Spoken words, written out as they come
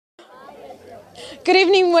Good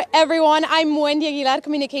evening, everyone. I'm Wendy Aguilar,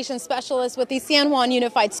 Communications Specialist with the San Juan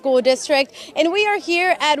Unified School District, and we are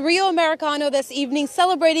here at Rio Americano this evening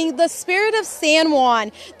celebrating the Spirit of San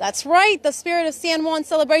Juan. That's right, the Spirit of San Juan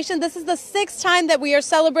celebration. This is the 6th time that we are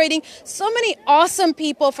celebrating so many awesome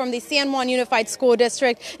people from the San Juan Unified School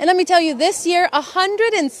District. And let me tell you, this year,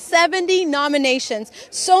 170 nominations.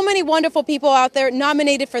 So many wonderful people out there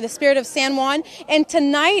nominated for the Spirit of San Juan. And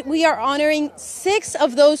tonight, we are honoring 6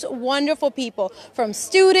 of those wonderful people, from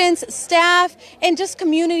students, staff, and just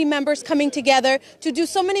community members coming together to do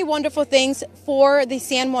so many wonderful things for the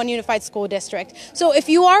San Juan Unified School District. So if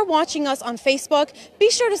you are watching us on Facebook,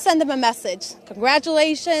 be sure to send them a message.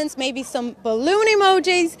 Congratulations, maybe some balloon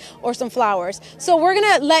emojis or some flowers. So we're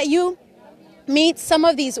going to let you meet some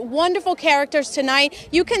of these wonderful characters tonight.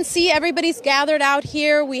 You can see everybody's gathered out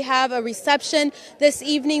here. We have a reception this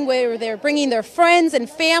evening where they're bringing their friends and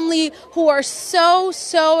family who are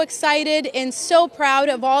so excited and so proud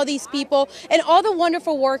of all these people and all the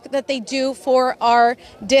wonderful work that they do for our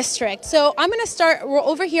district. So I'm going to start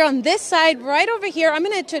over here on this side, right over here. I'm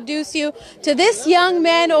going to introduce you to this young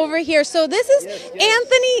man over here. So this is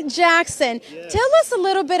Anthony Jackson. Tell us a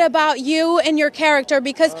little bit about you and your character,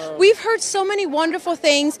 because we've heard so many wonderful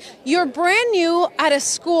things. You're brand new at a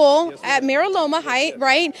school at Mariloma Heights,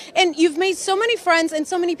 right? And you've made so many friends, and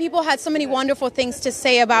so many people had so many wonderful things to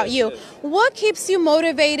say about you. What keeps you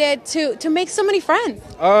motivated to make so many friends?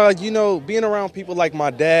 You know, being around people like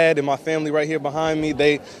my dad and my family right here behind me,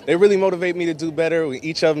 they really motivate me to do better.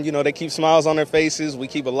 Each of them, you know, they keep smiles on their faces. We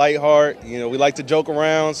keep a light heart. You know, we like to joke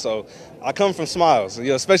around. So I come from smiles, you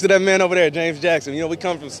know, especially that man over there, James Jackson. You know, we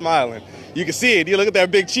come from smiling. You can see it. You look at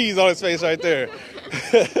that big cheese on his face right there.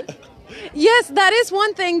 Yes, that is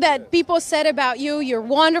one thing that people said about you, your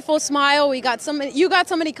wonderful smile. You got so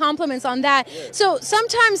many compliments on that. So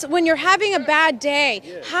sometimes when you're having a bad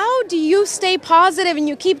day, how do you stay positive and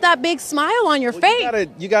you keep that big smile on your face?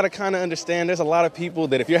 You got to kind of understand there's a lot of people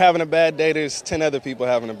that if you're having a bad day, there's 10 other people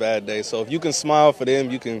having a bad day. So if you can smile for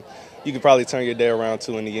them, you can probably turn your day around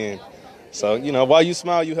too in the end. So, you know, while you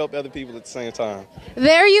smile, you help other people at the same time.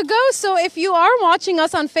 There you go. So if you are watching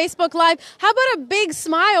us on Facebook Live, how about a big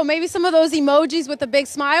smile? Maybe some of those emojis with a big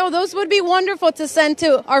smile. Those would be wonderful to send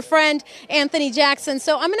to our friend Anthony Jackson.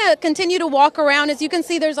 So I'm going to continue to walk around. As you can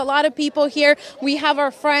see, there's a lot of people here. We have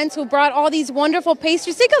our friends who brought all these wonderful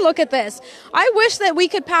pastries. Take a look at this. I wish that we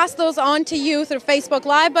could pass those on to you through Facebook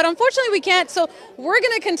Live, but unfortunately we can't. So we're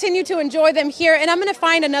going to continue to enjoy them here. And I'm going to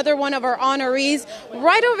find another one of our honorees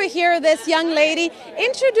right over here, this young lady.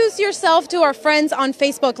 Introduce yourself to our friends on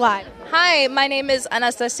Facebook Live. Hi, my name is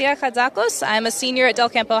Anastasia Kazakos. I'm a senior at Del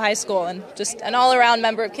Campo High School and just an all-around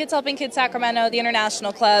member of Kids Helping Kids Sacramento, the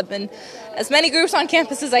International Club, and as many groups on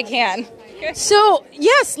campus as I can. So,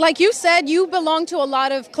 yes, like you said, you belong to a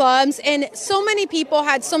lot of clubs, and so many people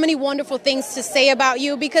had so many wonderful things to say about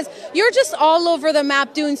you because you're just all over the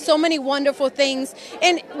map doing so many wonderful things.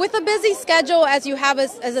 And with a busy schedule as you have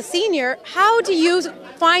as a senior, how do you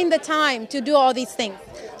find the time to do all these things?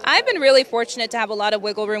 I've been really fortunate to have a lot of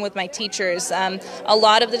wiggle room with my teachers. A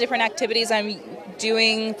lot of the different activities I'm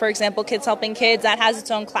doing, for example, Kids Helping Kids, that has its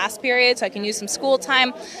own class period, so I can use some school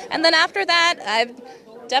time. And then after that,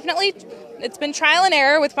 it's been trial and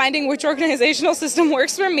error with finding which organizational system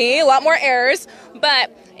works for me, a lot more errors.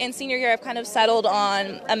 But in senior year, I've kind of settled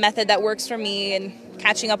on a method that works for me and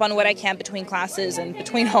catching up on what I can between classes and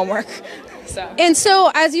between homework. And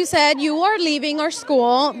so, as you said, you are leaving our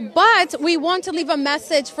school, but we want to leave a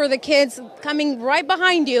message for the kids coming right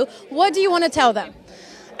behind you. What do you want to tell them?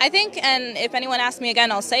 I think, and if anyone asks me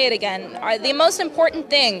again, I'll say it again, the most important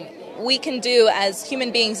thing we can do as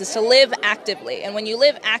human beings is to live actively. And when you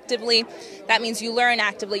live actively, that means you learn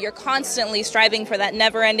actively. You're constantly striving for that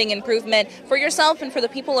never-ending improvement for yourself and for the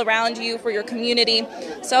people around you, for your community.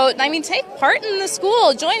 So, I mean, take part in the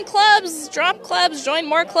school. Join clubs, drop clubs, join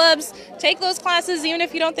more clubs. Take those classes even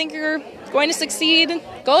if you don't think you're going to succeed.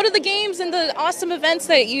 Go to the games and the awesome events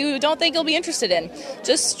that you don't think you'll be interested in.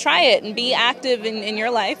 Just try it and be active in your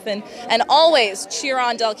life. And always cheer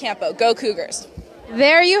on Del Campo. Go Cougars.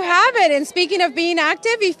 There you have it. And speaking of being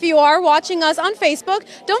active, if you are watching us on Facebook,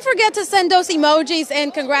 don't forget to send those emojis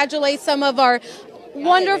and congratulate some of our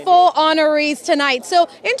wonderful honorees tonight. So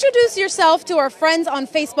introduce yourself to our friends on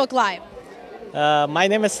Facebook Live. My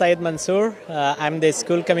name is Syed Mansoor. I'm the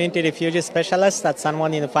School Community Refugee Specialist at San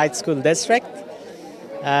Juan Unified School District.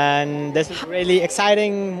 And this is a really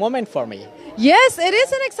exciting moment for me. Yes, it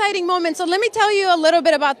is an exciting moment. So let me tell you a little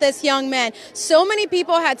bit about this young man. So many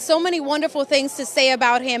people had so many wonderful things to say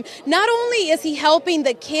about him. Not only is he helping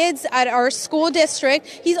the kids at our school district,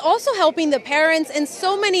 he's also helping the parents and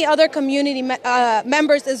so many other community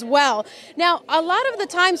members as well. Now, a lot of the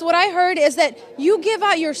times what I heard is that you give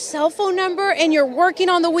out your cell phone number and you're working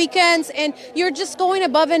on the weekends and you're just going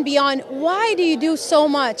above and beyond. Why do you do so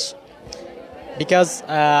much? Because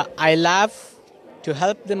I love to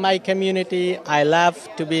help my community. I love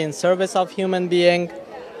to be in service of human being,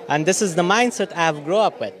 and this is the mindset I've grown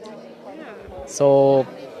up with. So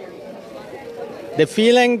the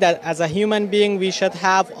feeling that as a human being we should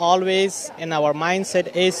have always in our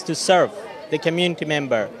mindset is to serve the community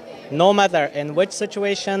member, no matter in which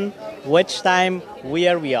situation, which time,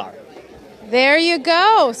 where we are. There you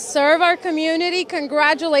go. Serve our community.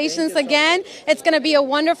 Congratulations again. It's going to be a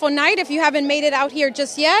wonderful night. If you haven't made it out here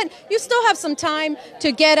just yet, you still have some time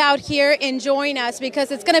to get out here and join us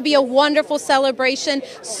because it's going to be a wonderful celebration.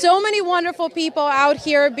 So many wonderful people out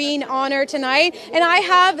here being honored tonight. And I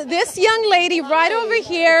have this young lady right over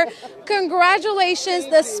here. Congratulations,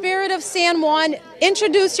 the Spirit of San Juan.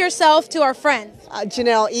 Introduce yourself to our friends.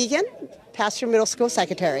 Janelle Egan, Pastor Middle School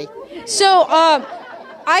Secretary. So,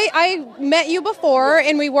 I met you before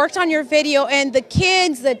and we worked on your video, and the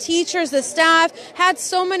kids, the teachers, the staff had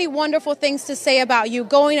so many wonderful things to say about you,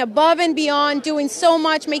 going above and beyond, doing so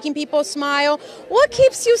much, making people smile. What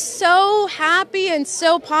keeps you so happy and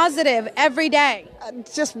so positive every day?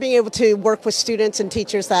 Just being able to work with students and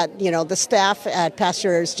teachers that, the staff at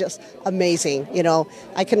Pastor is just amazing.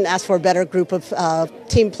 I couldn't ask for a better group of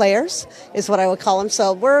team players is what I would call them.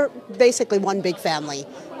 So we're basically one big family,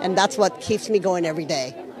 and that's what keeps me going every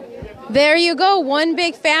day. There you go. One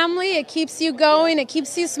big family. It keeps you going. It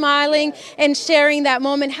keeps you smiling and sharing that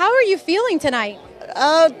moment. How are you feeling tonight?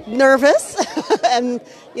 Nervous and,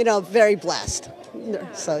 very blessed.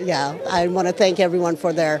 So, yeah, I want to thank everyone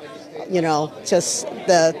for their just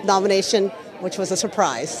the nomination, which was a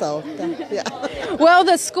surprise. So, yeah. Well,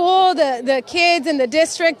 the school, the kids, and the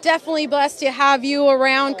district definitely blessed to have you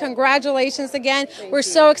around. Congratulations again. We're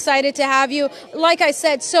so excited to have you. Like I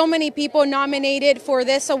said, so many people nominated for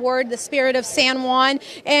this award, the Spirit of San Juan,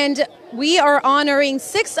 and we are honoring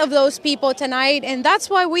 6 of those people tonight, and that's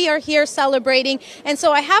why we are here celebrating. And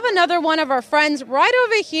so I have another one of our friends right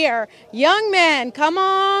over here. Young man, come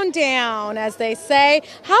on down, as they say.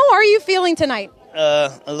 How are you feeling tonight?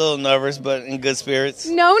 A little nervous, but in good spirits.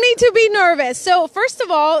 No need to be nervous. So first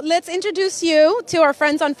of all, let's introduce you to our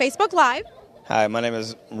friends on Facebook Live. Hi, my name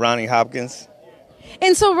is Ronnie Hopkins.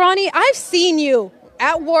 And so, Ronnie, I've seen you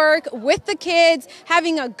at work with the kids,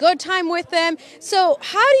 having a good time with them. So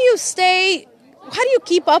how do you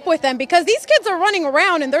keep up with them? Because these kids are running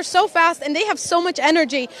around and they're so fast and they have so much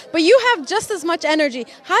energy, but you have just as much energy.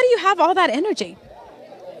 How do you have all that energy?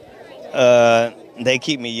 They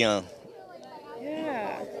keep me young.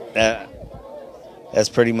 That's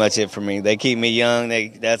pretty much it for me. They keep me young.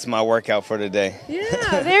 That's my workout for the day.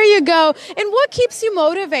 Yeah, there you go. And what keeps you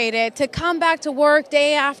motivated to come back to work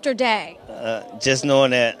day after day? Just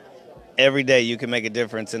knowing that every day you can make a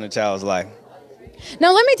difference in a child's life.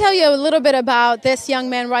 Now, let me tell you a little bit about this young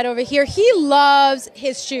man right over here. He loves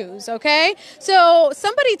his shoes, okay? So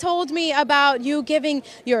somebody told me about you giving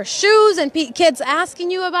your shoes and kids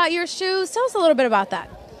asking you about your shoes. Tell us a little bit about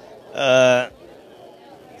that.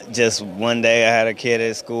 Just one day I had a kid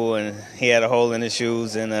at school and he had a hole in his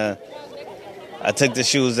shoes, and I took the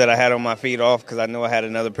shoes that I had on my feet off because I knew I had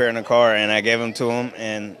another pair in the car, and I gave them to him.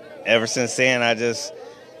 And ever since then, I just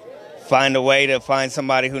find a way to find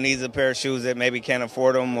somebody who needs a pair of shoes that maybe can't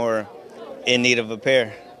afford them or in need of a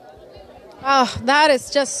pair. Oh, that is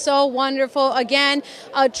just so wonderful. Again,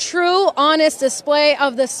 a true, honest display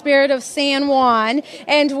of the Spirit of San Juan,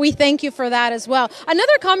 and we thank you for that as well.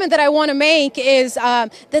 Another comment that I want to make is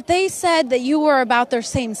that they said that you were about their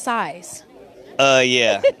same size.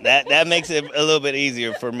 Yeah, that makes it a little bit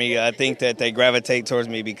easier for me. I think that they gravitate towards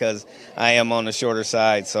me because I am on the shorter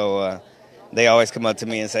side, so they always come up to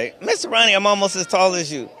me and say, "Mr. Ronnie, I'm almost as tall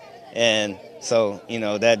as you." And so,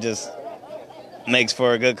 that just makes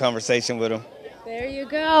for a good conversation with them. There you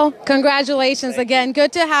go. Congratulations again.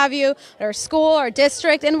 Good to have you at our school, our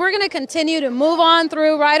district, and we're going to continue to move on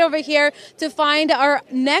through right over here to find our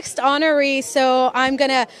next honoree. So I'm going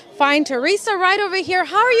to find Teresa right over here.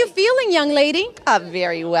 How are you feeling, young lady?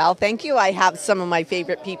 Very well, thank you. I have some of my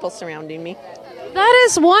favorite people surrounding me. That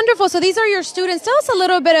is wonderful. So these are your students. Tell us a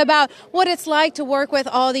little bit about what it's like to work with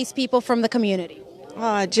all these people from the community.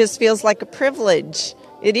 It just feels like a privilege.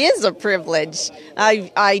 It is a privilege.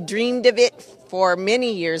 I dreamed of it for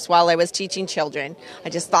many years while I was teaching children. I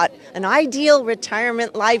just thought an ideal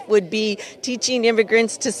retirement life would be teaching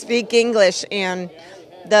immigrants to speak English, and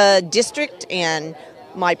the district and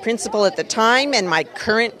my principal at the time and my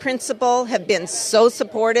current principal have been so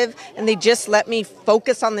supportive, and they just let me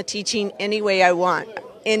focus on the teaching any way I want.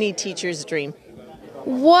 Any teacher's dream.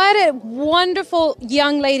 What a wonderful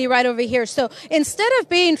young lady right over here. So instead of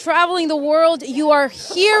traveling the world, you are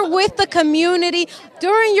here with the community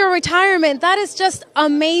during your retirement. That is just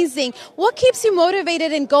amazing. What keeps you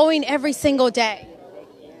motivated and going every single day?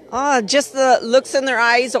 Just the looks in their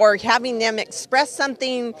eyes, or having them express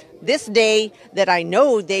something this day that I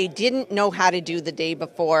know they didn't know how to do the day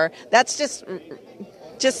before. That's just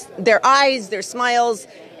their eyes, their smiles,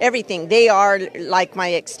 everything. They are like my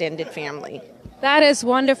extended family. That is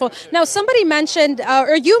wonderful. Now, somebody mentioned,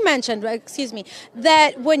 or you mentioned, excuse me,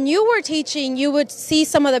 that when you were teaching, you would see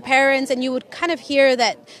some of the parents and you would kind of hear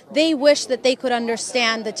that they wish that they could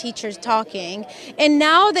understand the teachers talking. And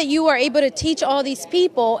now that you are able to teach all these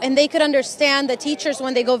people and they could understand the teachers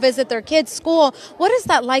when they go visit their kids' school, what is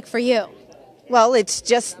that like for you? Well, it's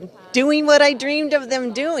just doing what I dreamed of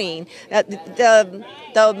them doing.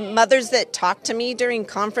 The mothers that talked to me during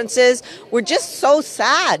conferences were just so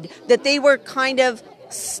sad that they were kind of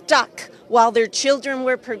stuck while their children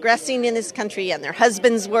were progressing in this country and their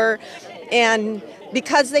husbands were, and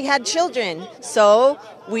because they had children. So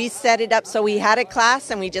we set it up so we had a class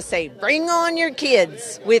and we just say, bring on your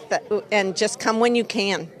kids and just come when you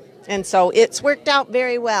can. And so it's worked out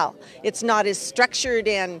very well. It's not as structured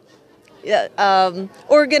and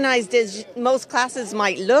organized as most classes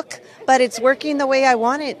might look, but it's working the way I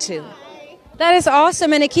want it to. That is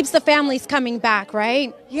awesome, and it keeps the families coming back,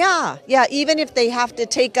 right? Yeah, even if they have to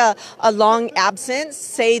take a long absence,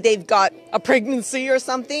 say they've got a pregnancy or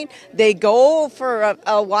something, they go for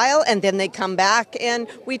a while and then they come back, and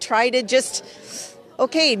we try to just,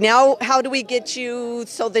 okay, now how do we get you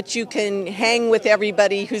so that you can hang with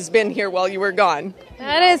everybody who's been here while you were gone?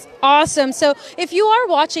 That is awesome. So if you are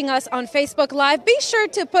watching us on Facebook Live, be sure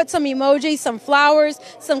to put some emojis, some flowers,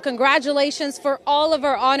 some congratulations for all of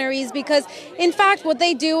our honorees, because in fact what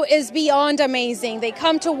they do is beyond amazing. They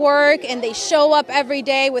come to work and they show up every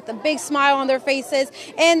day with a big smile on their faces,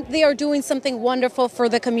 and they are doing something wonderful for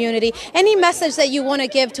the community. Any message that you want to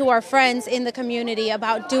give to our friends in the community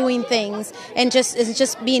about doing things and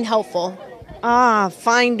just being helpful?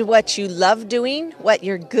 Find what you love doing, what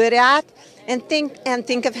you're good at, and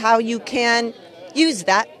think of how you can use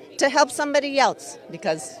that to help somebody else,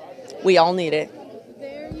 because we all need it.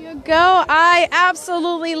 There you go. I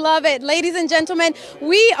absolutely love it. Ladies and gentlemen,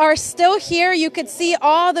 we are still here. You could see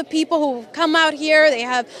all the people who come out here. They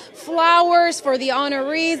have flowers for the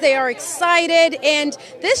honorees. They are excited. And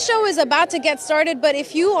this show is about to get started. But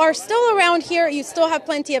if you are still around here, you still have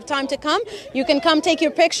plenty of time to come. You can come take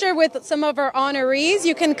your picture with some of our honorees.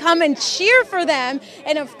 You can come and cheer for them.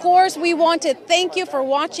 And of course, we want to thank you for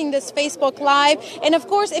watching this Facebook Live. And of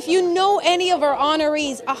course, if you know any of our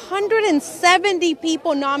honorees, 170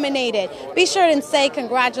 people nominated. Be sure and say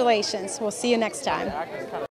congratulations. We'll see you next time.